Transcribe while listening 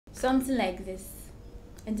Something like this.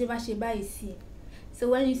 And you see. So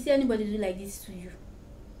when you see anybody do like this to you,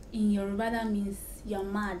 in Yorùbá, that means you're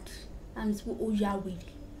mad. That means that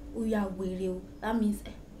means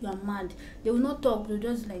you're mad. They will not talk, they'll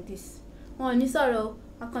just like this. Oh, ni sorrow,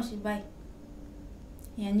 how can she buy?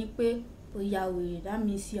 That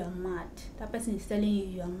means you're mad. That person is telling you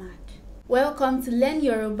you're mad. Welcome to Learn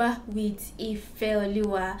Yoruba with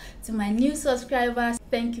Ifeoluwa. To my new subscribers,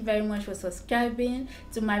 thank you very much for subscribing.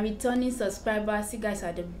 To my returning subscribers, you guys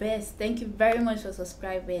are the best. Thank you very much for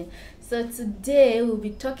subscribing. So today we'll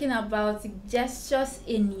be talking about gestures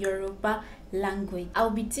in Yoruba language.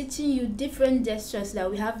 I'll be teaching you different gestures that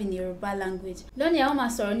we have in Yoruba language. Lónìí a máa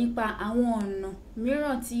sọ̀rọ̀ nípa àwọn ọ̀nà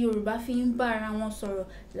mìíràn tí Yorùbá fi ń bá ara wọn sọ̀rọ̀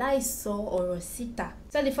láì sọ ọ̀rọ̀ síta.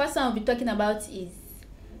 So the first one I'll be talking about is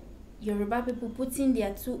Yoruba people putting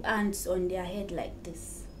their two hands on their head like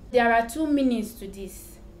this. There are two meanings to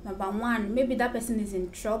this. Number one, maybe that person is in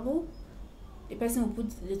trouble. The person will put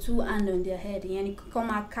the two hands on their head. Ìyẹn kó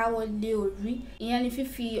máa káwọ́ lé orí. Ìyẹn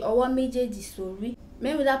fífi ọwọ́ méjèèjì sórí.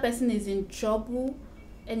 Maybe that person is in trouble.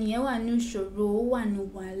 Ẹnìyẹn wà ní ìṣòro, ó wà ní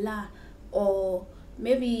wàhálà, or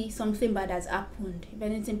maybe something bad has happened. If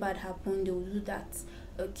anything bad happened, they will do that.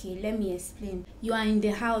 Okay, let me explain. You are in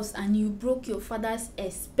the house and you broke your father's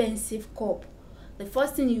expensive cup. The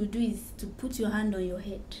first thing you do is to put your hand on your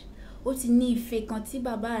head. Ó ti ní ife kan tí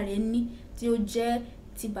bàbá rẹ̀ ní tí ó jẹ́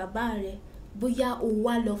ti bàbá rẹ̀. Bóyá ó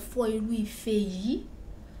wá lọ fọ́ irú ife yìí.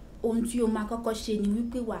 Ohun tí ó máa kọ́kọ́ ṣe ni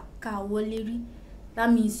wípé wà ká ọwọ́ lérí.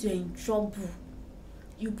 That means you're in trouble.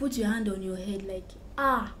 You put your hand on your head like,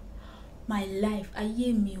 my life,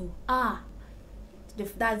 ayé mi o,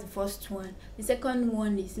 That's the first one. The second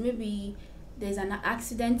one is maybe there's an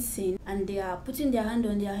accident scene and they are putting their hand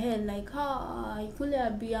on their head like, ìkúnlẹ̀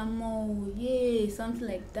abiyamọ, yeah, something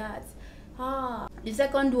like that. The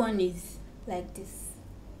second one is like this.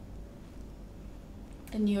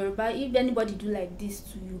 In Yoruba, if anybody do like this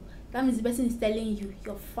to you, that means the person is telling you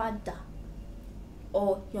your father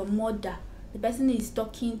or your mother. The person is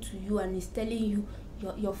talking to you and is telling you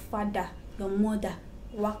your father, your mother,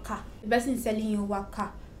 waka. The person is telling you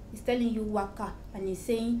waka. He's telling you waka and he's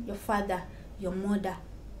saying your father, your mother.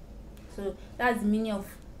 So that's the meaning of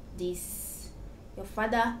this. Your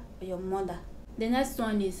father or your mother. The next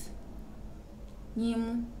one is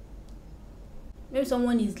nyimu. Maybe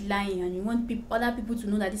someone is lying and you want other people to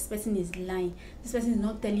know that this person is lying. This person is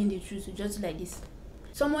not telling the truth. So just like this.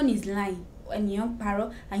 Someone is lying and you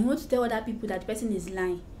want to tell other people that the person is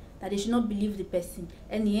lying, that they should not believe the person.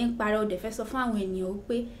 And you parọ́ the first of all when you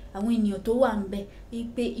pay and when you to one be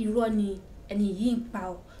pay irony and you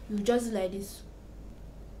power. You just like this.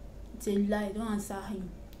 It's a lie. Don't answer him.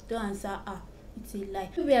 Don't answer her. It's a lie.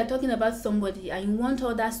 If we are talking about somebody and you want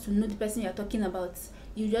others to know the person you are talking about,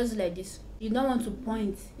 you just like this. You don't want to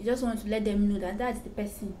point. You just want to let them know that that's the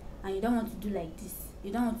person, and you don't want to do like this.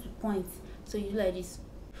 You don't want to point. So you do like this.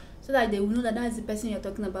 So that they will know that that's the person you're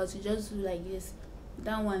talking about. You just do like this.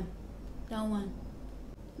 That one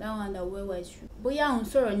that where is true. Bóyá òun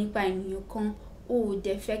sọ̀rọ̀ nípa ènìyàn kan, ó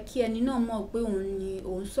dẹ̀ fẹ́ kí ẹni náà mọ̀ pé òun ni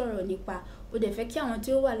òun sọ̀rọ̀ nípa. Ó dẹ̀ fẹ́ kí àwọn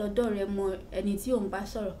tí ó wà lọ́dọ̀ rẹ̀ mọ̀ ẹni tí òun bá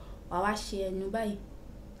sọ̀rọ̀. Wà wá ṣe ẹnu báyìí.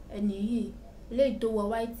 Ẹni yìí, eléyìí tó wọ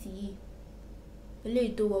white yìí.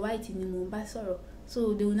 Eléyìí tó wọ white ni mò ń bá sọ̀rọ̀.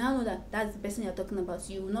 So they will now know that that's the person you're talking about.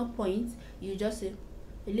 You will not point. You just say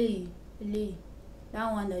eléyìí.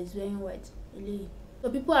 That one that is wearing white. So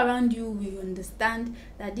people around you will understand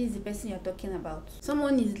that this is the person you're talking about.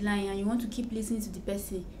 Someone is lying and you want to keep listening to the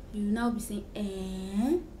person. You will now be saying,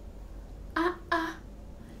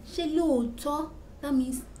 ṣé lóòótọ́? That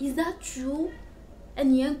means, is that true?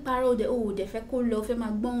 And you parọ́ de fẹ́ kó lọ fẹ́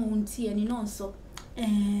máa gbọ́n ohun tí ẹni náà sọ.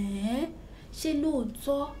 Ṣé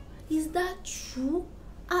lóòótọ́? Is that true?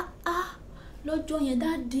 Lọ́jọ́ yẹn,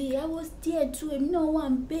 that day I was there too. Èmi náà wà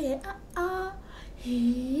ńbẹ̀.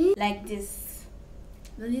 Like this.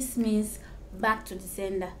 So this means back to the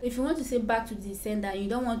sender. If you want to say back to the sender, you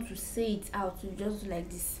don't want to say it out. You just do like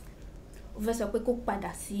this. Ó fẹ́ sọ pé kó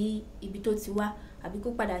padà sí ibi tó ti wá àbí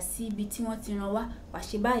kó padà sí ibi tí wọ́n ti rán wá. Wá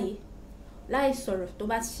ṣe báyìí. Láì sọ̀rọ̀ tó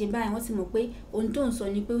bá ti ṣe báyìí, wọ́n ti mọ̀ pé ohun tó ń sọ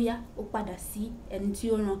ni pé ó yá ó padà sí ẹni tí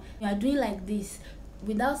ó rán. You are doing like this.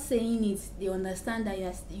 Without saying it, they understand that you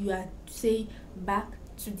are saying back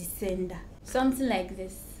to the sender. Something like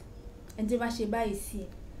this. And they ṣe báyìí sí.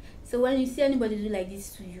 So when you see anybody do like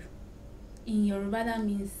this to you, in Yoruba, that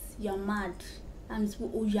means you're mad. That means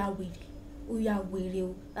that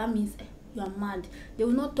means you're mad. They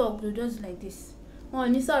will not talk. They'll just like this.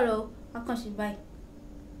 Ni sorrow, how can she buy?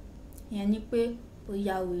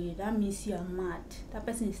 That means you're mad. That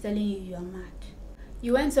person is telling you you're mad.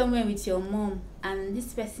 You went somewhere with your mom and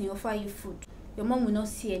this person offer you food. your mom will not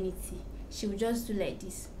see anything. She will just do like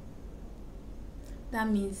this. That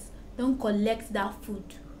means don't collect that food.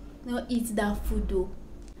 Don't eat that food though.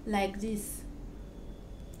 Like this.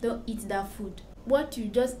 Don't eat that food. What you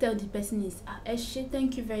just tell the person is, Eshe,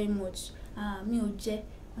 thank you very much. Mi ò jẹ,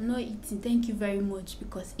 I'm not eating, thank you very much.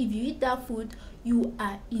 Because if you eat that food, you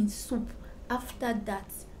are in soup. After that,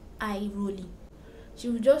 eye rolling. She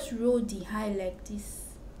will just roll the eye like this.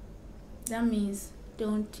 That means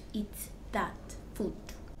don't eat that food.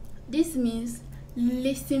 This means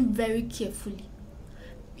listen very carefully.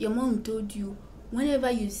 Your mom told you, whenever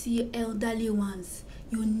you see elderly ones,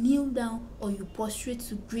 you kneel down or you prostrate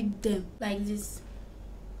to greet them like this.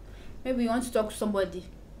 Maybe you want to talk to somebody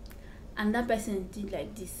and that person did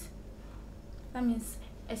like this. That means,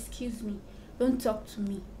 excuse me, don't talk to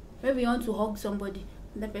me. Maybe you want to hug somebody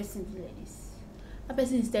and that person did like this. That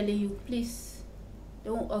person is telling you, please,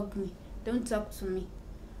 don't hug me. Don't talk to me.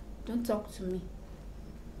 Don't talk to me.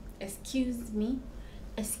 Excuse me.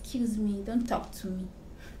 Excuse me. Don't talk to me.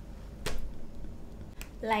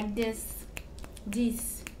 Like this.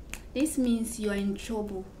 This means you are in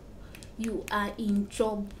trouble. You are in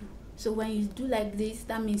trouble. So when you do like this,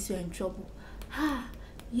 that means you're in trouble.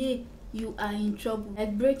 Yeah, you are in trouble.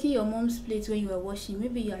 Like breaking your mom's plate when you are washing.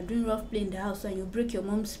 Maybe you are doing rough play in the house and you break your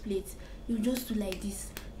mom's plate. You just do like this.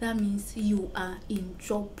 That means you are in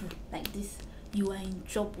trouble. Like this. You are in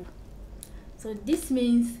trouble. So this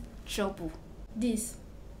means trouble. This.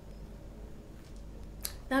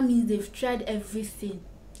 That means they've tried everything.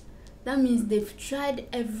 That means they've tried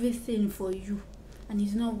everything for you and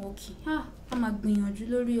it's not working. I'm a gbìyànjú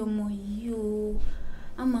lórí ọmọ yìí o.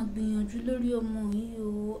 I'm a gbìyànjú lórí ọmọ yìí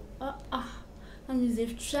o. That means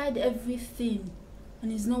they've tried everything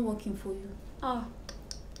and it's not working for you.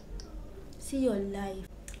 See your life.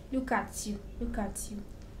 Look at you. Look at you.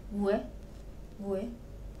 Where?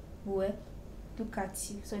 Look at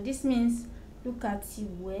you. So this means look at you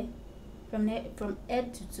where? From head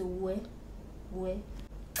to where?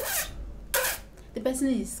 The person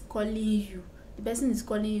is calling you. The person is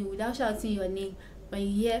calling you without shouting your name. When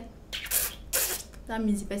you hear, that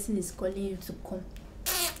means the person is calling you to come.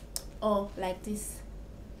 Or like this.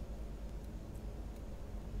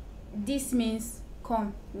 This means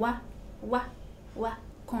come. Wa,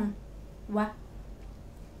 come. Wa.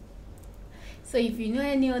 So if you know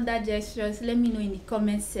any other gestures, let me know in the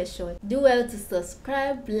comment section. Do well to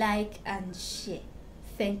subscribe, like, and share.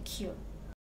 Thank you.